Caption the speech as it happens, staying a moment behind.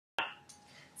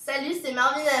Salut, c'est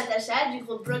Marvin Natasha du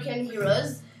groupe Broken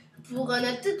Heroes. Pour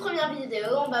notre toute première vidéo,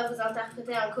 on va vous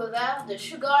interpréter un cover de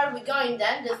Sugar We're Going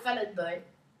Down de Fall Out Boy.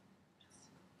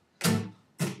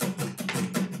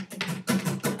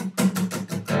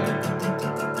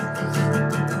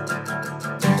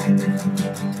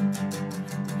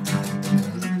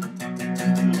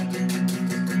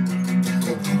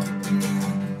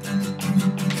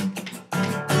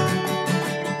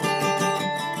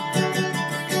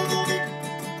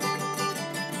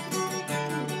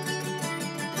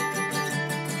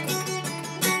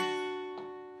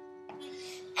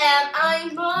 Am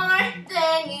I more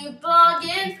than you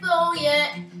bargained for yet?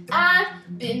 I've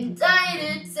been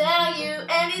dying to tell you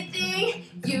anything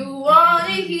you want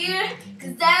to hear,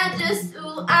 'cause that's just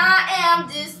who I am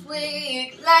this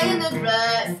week. Lying in the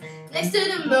grass next to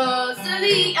the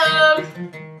mausoleum.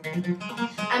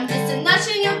 I'm just a notch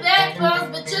in your backbones,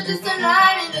 but you're just a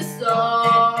line in the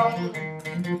song.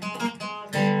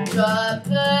 Drop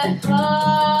a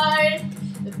heart,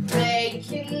 a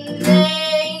breaking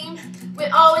name.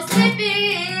 We're always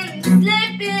slipping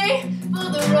for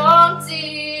the wrong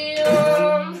team.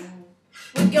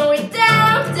 We're going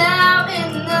down, down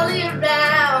and early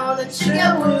around. And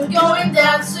sugar, we're going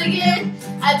down swinging.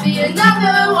 I'd be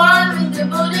another one with the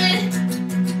bullet.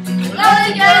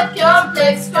 I got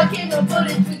complex, fucking a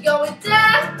bullet. We're going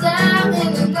down, down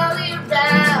and early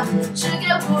around.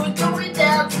 Sugar, we're going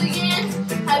down swinging.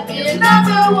 I'd be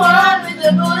another one with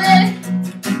the bullet.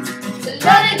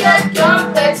 I got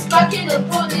complex, fucking a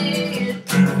bullet.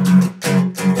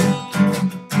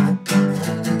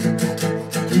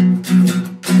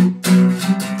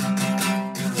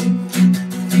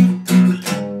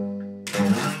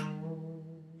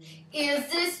 Is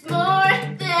this more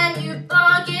than you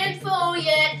bargained for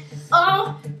yet?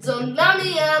 Oh, don't mind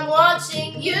me, I'm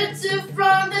watching YouTube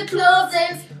from the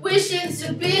closet, wishing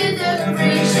to be the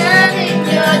creation in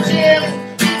your gym.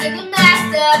 Using the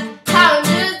master, how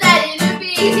does that even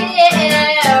be here?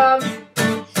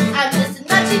 I'm just a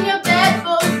notch in your bed,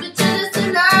 folks, but you're just a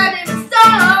line in the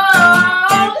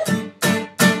song.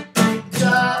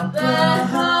 Drop a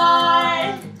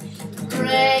heart,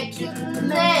 break your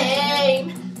name.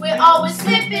 We're always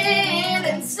slipping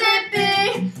and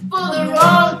slipping for the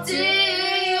wrong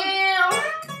deal.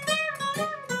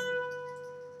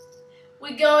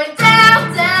 We're going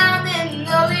down, down and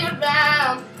early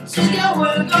around. Sugar,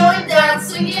 we're going down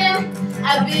swinging.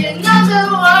 I'll be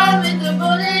another one with a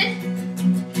bullet.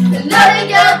 Another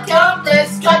got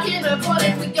complex, cracking a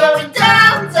bullet. We're going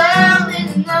down, down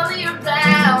and early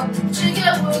around.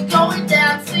 Sugar, we're going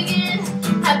down swinging.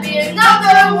 I'll be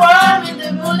another one with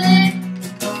a bullet.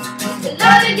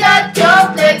 Another got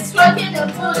complex, cracking a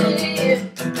bullet.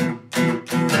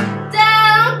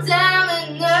 Down, down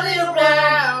and early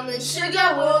around. And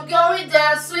sugar, we're going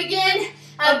down swinging.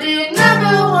 I'll be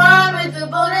another one with a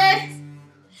bullet.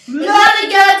 Another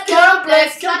got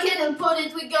complex, cracking and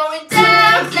bullet. We're going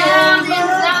down, down and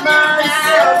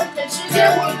around. And sugar,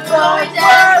 we're going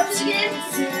down swinging.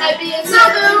 I'll be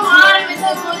another one with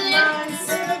a bullet.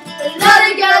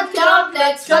 Another got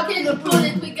complex, cracking and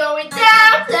bullet. We're going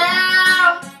down,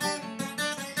 down.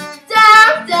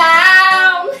 Down,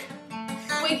 down.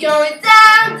 We're going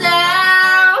down,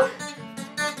 down.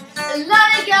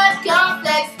 Another got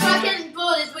complex, cracking and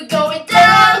bullet. We're going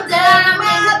down, down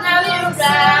and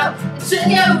around. And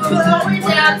sugar, we're going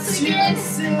down swinging.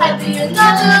 I'll be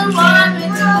another one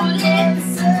with a bullet.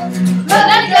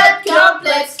 Another got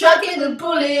complex, cracking and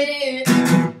bullet.